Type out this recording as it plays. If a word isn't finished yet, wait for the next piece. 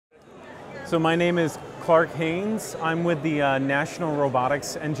So my name is Clark Haynes. I'm with the National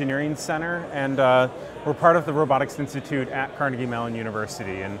Robotics Engineering Center, and we're part of the Robotics Institute at Carnegie Mellon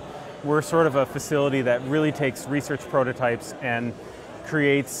University. And we're sort of a facility that really takes research prototypes and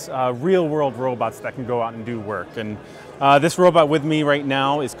creates real-world robots that can go out and do work. And this robot with me right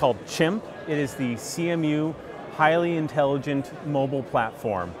now is called C.H.I.M.P. It is the CMU Highly Intelligent Mobile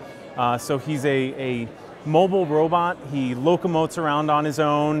Platform. So he's a mobile robot. He locomotes around on his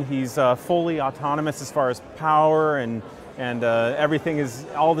own. He's fully autonomous as far as power and everything is,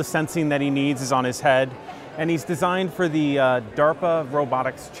 all the sensing that he needs is on his head. And he's designed for the DARPA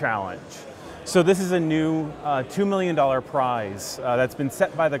Robotics Challenge. So this is a new $2 million prize that's been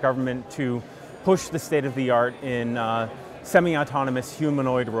set by the government to push the state of the art in semi-autonomous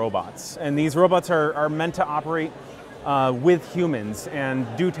humanoid robots. And these robots are meant to operate with humans and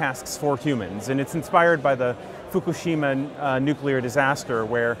do tasks for humans. And it's inspired by the Fukushima nuclear disaster,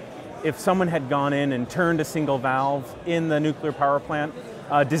 where if someone had gone in and turned a single valve in the nuclear power plant,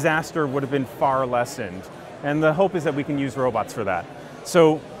 disaster would have been far lessened. And the hope is that we can use robots for that.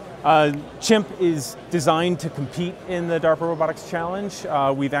 So C.H.I.M.P. is designed to compete in the DARPA Robotics Challenge.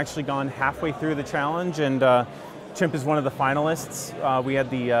 We've actually gone halfway through the challenge, and C.H.I.M.P. is one of the finalists. We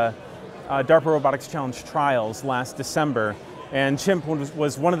had the DARPA Robotics Challenge trials last December, and C.H.I.M.P.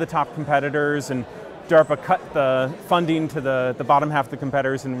 was one of the top competitors, and DARPA cut the funding to the bottom half of the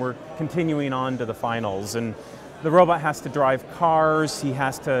competitors, and we're continuing on to the finals. And the robot has to drive cars, he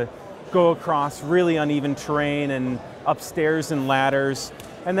has to go across really uneven terrain and upstairs and ladders.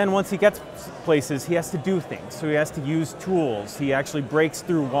 And then once he gets places, he has to do things. So he has to use tools. He actually breaks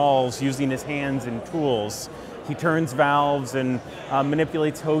through walls using his hands and tools. He turns valves and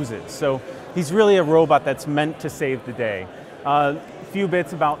manipulates hoses. So he's really a robot that's meant to save the day. A few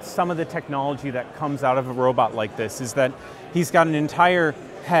bits about some of the technology that comes out of a robot like this is that he's got an entire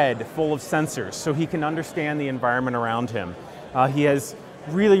head full of sensors, so he can understand the environment around him. He has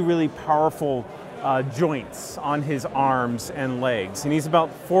really powerful joints on his arms and legs, and he's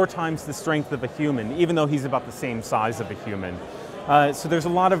about 4 times the strength of a human, even though he's about the same size of a human. So there's a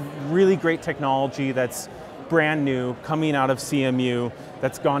lot of really great technology that's brand new coming out of CMU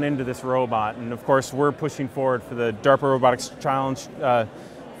that's gone into this robot, and of course we're pushing forward for the DARPA Robotics Challenge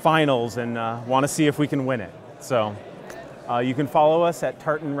finals and want to see if we can win it. So you can follow us at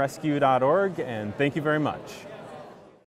tartanrescue.org, and thank you very much.